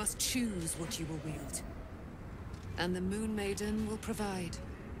 You must choose what you will wield. And the Moon Maiden will provide.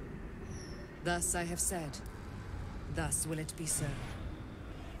 Thus I have said. Thus will it be so.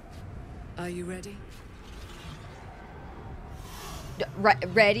 Are you ready?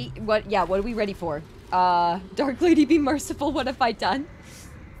 Ready? What? Yeah, what are we ready for? Dark Lady, be merciful. What have I done?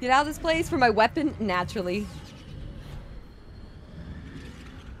 Get out of this place for my weapon? Naturally.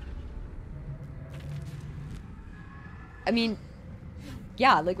 I mean,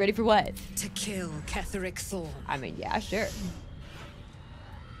 yeah, like ready for what? To kill Ketheric Thorn. I mean, yeah, sure.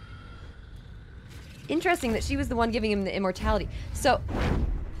 Interesting that she was the one giving him the immortality. So,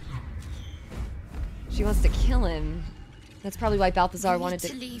 she wants to kill him. That's probably why Balthazar wanted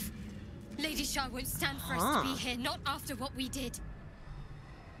to leave. Lady Shah won't stand for us to be here, not after what we did.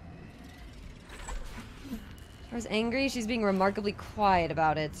 I was angry. She's being remarkably quiet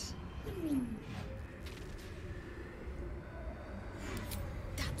about it.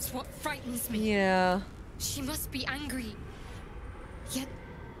 That's what frightens me. Yeah. She must be angry. Yet,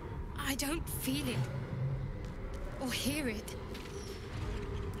 I don't feel it. Or hear it.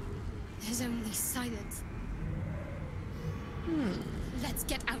 There's only silence. Let's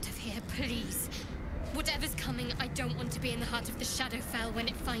get out of here, please. Whatever's coming, I don't want to be in the heart of the Shadowfell when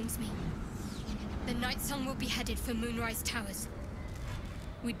it finds me. The Nightsong will be headed for Moonrise Towers.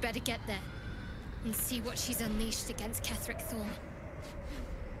 We'd better get there and see what she's unleashed against Ketheric Thorn.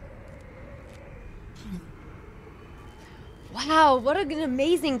 Wow, what an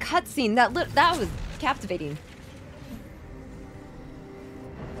amazing cutscene. That was captivating.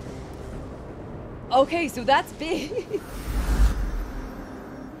 Okay, so that's big.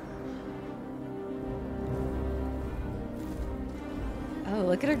 Oh,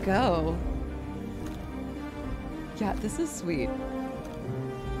 look at her go. Yeah, this is sweet.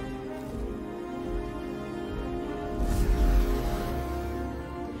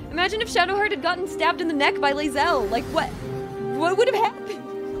 Imagine if Shadowheart had gotten stabbed in the neck by Lae'zel. Like, what would have happened?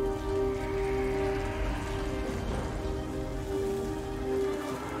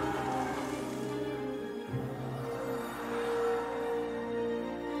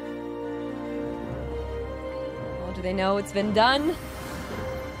 Oh, do they know it's been done?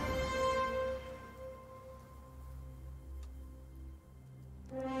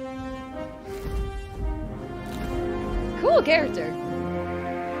 Cool character.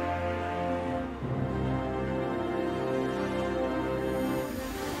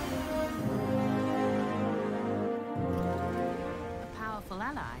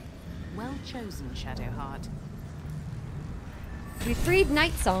 Well chosen, Shadowheart. We freed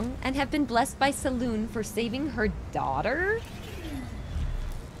Nightsong and have been blessed by Saloon for saving her daughter?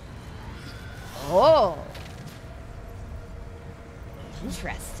 Oh.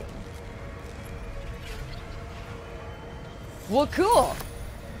 Interesting. Well, cool.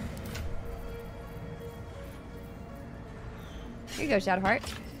 Here you go, Shadowheart.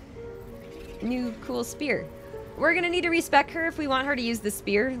 New cool spear. We're gonna need to respec her if we want her to use the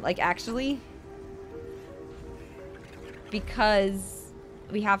spear, like, actually. Because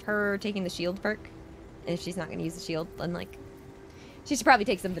we have her taking the shield perk. And if she's not gonna use the shield, then, like, she should probably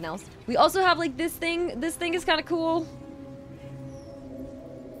take something else. We also have, like, this thing. This thing is kind of cool.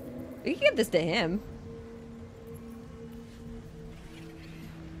 We can give this to him.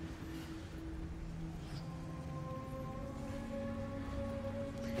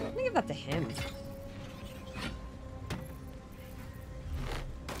 I'm gonna give that to him.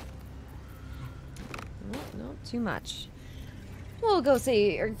 Not too much. We'll go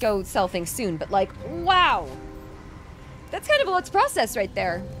go sell things soon, but like, wow! That's kind of a let's process right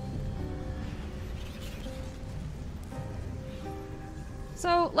there.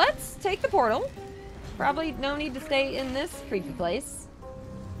 So let's take the portal. Probably no need to stay in this creepy place.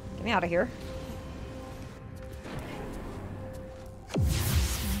 Get me out of here. My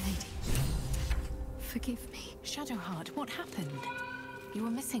lady, forgive me. Shadowheart, what happened? You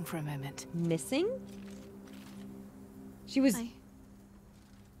were missing for a moment. Missing? She was...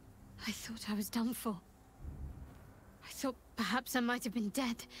 I thought I was done for. I thought perhaps I might have been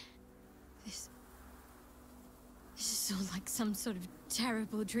dead. This is all like some sort of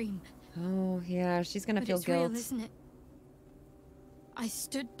terrible dream. Oh, yeah, she's gonna feel it's guilt. Real, isn't it? I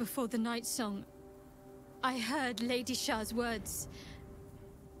stood before the Nightsong. I heard Lady Shah's words.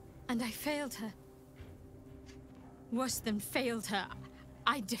 And I failed her. Worse than failed her,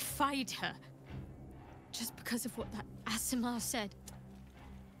 I defied her. Just because of what that Aasimar said.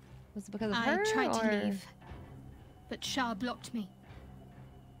 Was it because of her, I tried or... to leave, but Shah blocked me.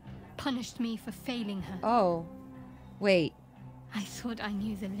 Punished me for failing her. Oh. Wait. I thought I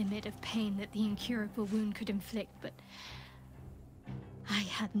knew the limit of pain that the incurable wound could inflict, but I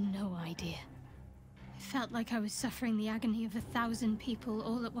had no idea. It felt like I was suffering the agony of 1,000 people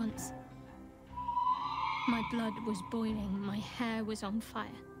all at once. My blood was boiling, my hair was on fire.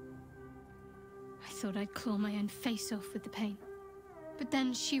 I thought I'd claw my own face off with the pain. But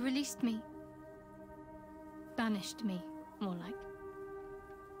then she released me. Banished me, more like.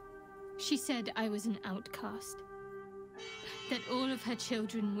 She said I was an outcast. That all of her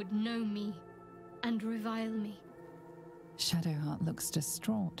children would know me and revile me. Shadowheart looks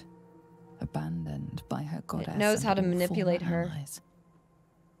distraught, abandoned by her goddess. It knows how to and all manipulate former her. allies.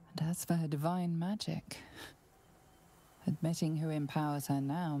 And as for her divine magic, admitting who empowers her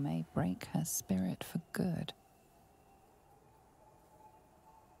now may break her spirit for good.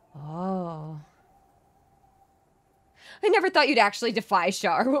 Oh. I never thought you'd actually defy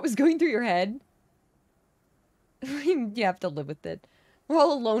Shar. What was going through your head? You have to live with it. We're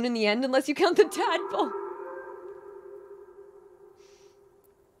all alone in the end unless you count the tadpole.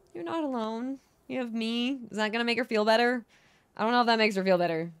 You're not alone. You have me. Is that gonna make her feel better? I don't know if that makes her feel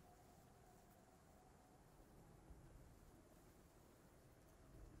better.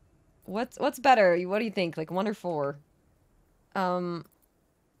 What's better? What do you think? Like 1 or 4?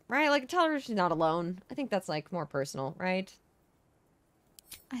 Right? Like tell her she's not alone. I think that's like more personal, right?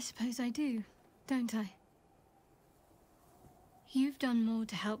 I suppose I do, don't I? You've done more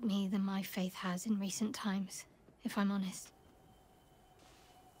to help me than my faith has in recent times, if I'm honest.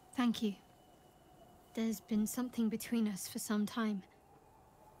 Thank you. There's been something between us for some time.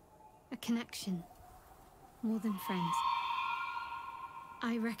 A connection. More than friends.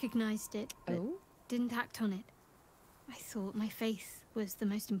 I recognized it, but didn't act on it. I thought my faith was the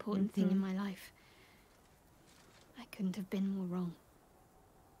most important thing in my life. I couldn't have been more wrong.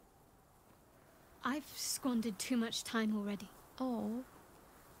 I've squandered too much time already. Oh.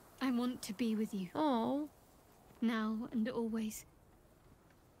 I want to be with you. Oh. Now and always.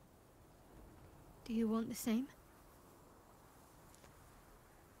 Do you want the same?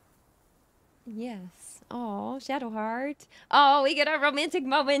 Yes. Oh, Shadowheart. Oh, we get our romantic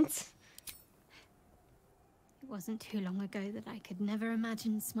moment. It wasn't too long ago that I could never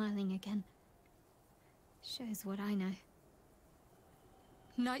imagine smiling again. Shows what I know.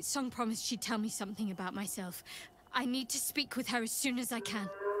 Nightsong promised she'd tell me something about myself. I need to speak with her as soon as I can.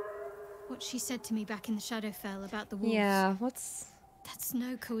 What she said to me back in the Shadowfell about the wolves. Yeah, That's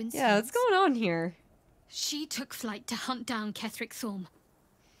no coincidence. Yeah, what's going on here? She took flight to hunt down Ketheric Thorm.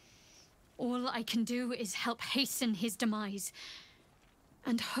 All I can do is help hasten his demise,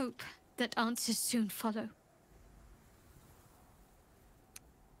 and hope that answers soon follow.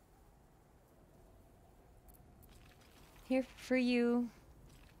 Here for you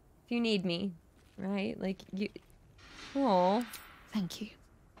if you need me, right? Like, you... Oh. Thank you.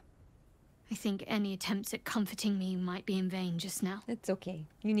 I think any attempts at comforting me might be in vain just now. It's okay.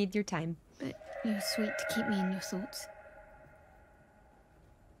 You need your time. But you're sweet to keep me in your thoughts.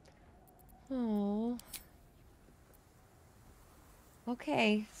 Oh.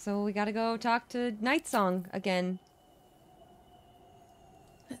 Okay, so we gotta go talk to Nightsong again.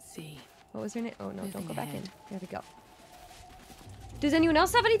 Let's see. What was her name? Oh, no, don't go Moving back in. ahead. There we go. Does anyone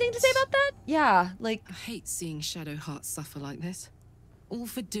else have anything to say about that? Yeah, like... I hate seeing Shadowheart suffer like this. All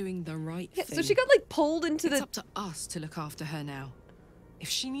for doing the right Yeah, thing. so she got, like, pulled into It's the... up to us to look after her now. If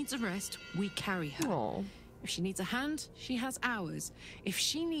she needs a rest, we carry her. Oh. If she needs a hand, she has ours. If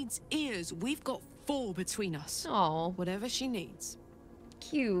she needs ears, we've got 4 between us. Oh. Whatever she needs.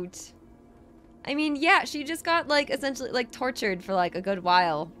 Cute. I mean, yeah, she just got, like, essentially, like, tortured for, like, a good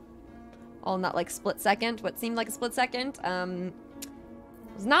while. All in that, like, split second. What seemed like a split second.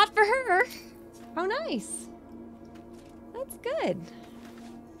 It was not for her. How nice. That's good.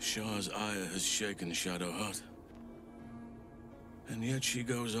 Shah's ire has shaken Shadowheart. And yet she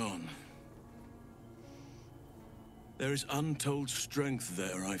goes on. There is untold strength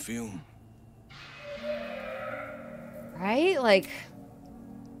there, I feel. Right? Like,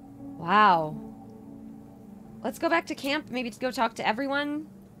 wow. Let's go back to camp, maybe to go talk to everyone.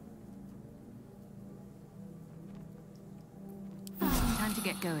 Time to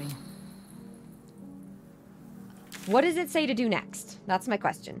get going. What does it say to do next? That's my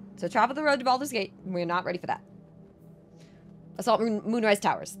question. So travel the road to Baldur's Gate. We're not ready for that. Assault Moonrise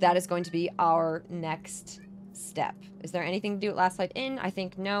Towers. That is going to be our next step. Is there anything to do at Last Light Inn? I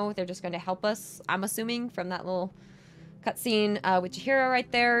think no. They're just going to help us, I'm assuming, from that little cutscene with Chihiro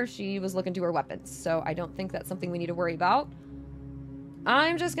right there. She was looking to her weapons. So I don't think that's something we need to worry about.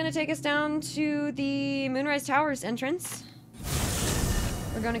 I'm just going to take us down to the Moonrise Towers entrance.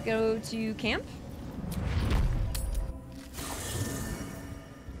 We're going to go to camp.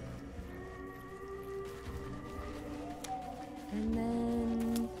 And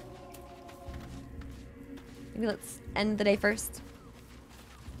then maybe let's end the day first.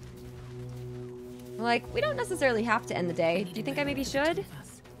 Like, we don't necessarily have to end the day. Do you think I maybe should?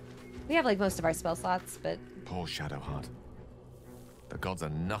 We have like most of our spell slots, but... Poor Shadowheart. The gods are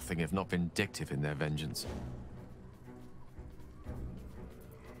nothing if not vindictive in their vengeance.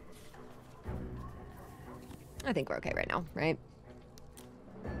 I think we're okay right now, right?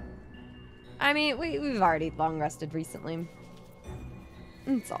 I mean, we've already long rested recently.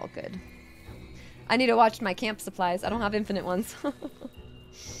 It's all good. I need to watch my camp supplies. I don't have infinite ones.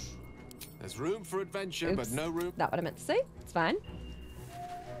 There's room for adventure, Oops. but no room... Not what I meant to say. It's fine.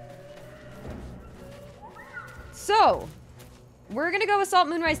 So, we're gonna go assault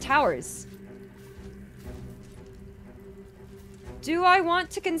Moonrise Towers. Do I want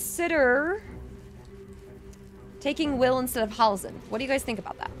to consider taking Will instead of Halzin? What do you guys think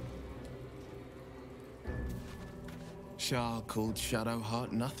about that? Shah called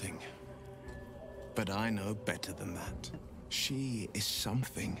Shadowheart nothing. But I know better than that. She is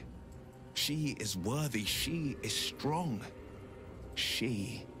something. She is worthy. She is strong.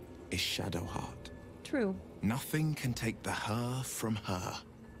 She is Shadowheart. True. Nothing can take the her from her.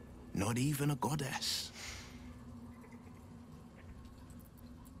 Not even a goddess.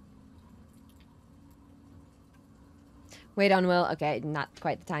 Wait on Will. Okay, not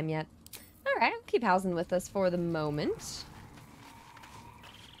quite the time yet. Alright, I'll keep Halzin with us for the moment.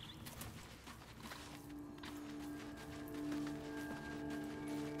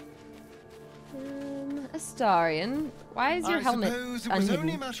 Astarion, why is your helmet I suppose it was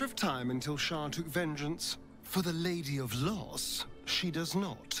only a matter of time until Shah took vengeance. For the Lady of Loss, she does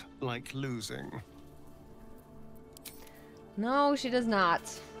not like losing. No, she does not.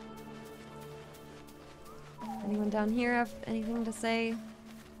 Anyone down here have anything to say?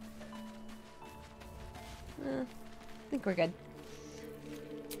 I think we're good.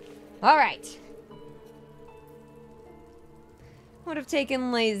 All right. Would have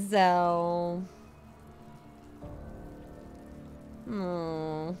taken Lae'zel.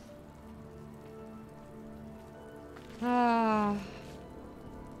 Hmm.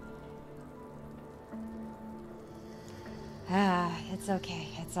 It's okay.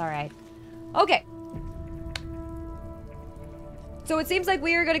 It's all right. Okay. So it seems like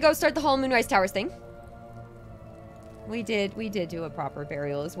we are gonna go start the whole Moonrise Towers thing. We did do a proper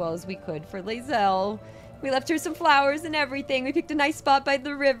burial as well as we could for Lae'zel. We left her some flowers and everything. We picked a nice spot by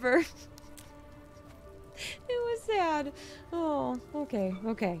the river. It was sad. Oh, okay,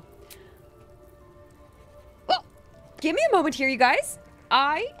 okay. Well, give me a moment here, you guys.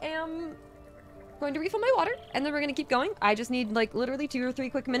 I am going to refill my water, and then we're going to keep going. I just need, like, literally 2 or 3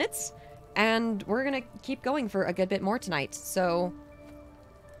 quick minutes, and we're going to keep going for a good bit more tonight. So,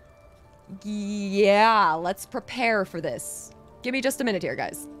 yeah, let's prepare for this. Give me just a minute here,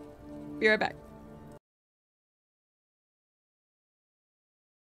 guys. Be right back.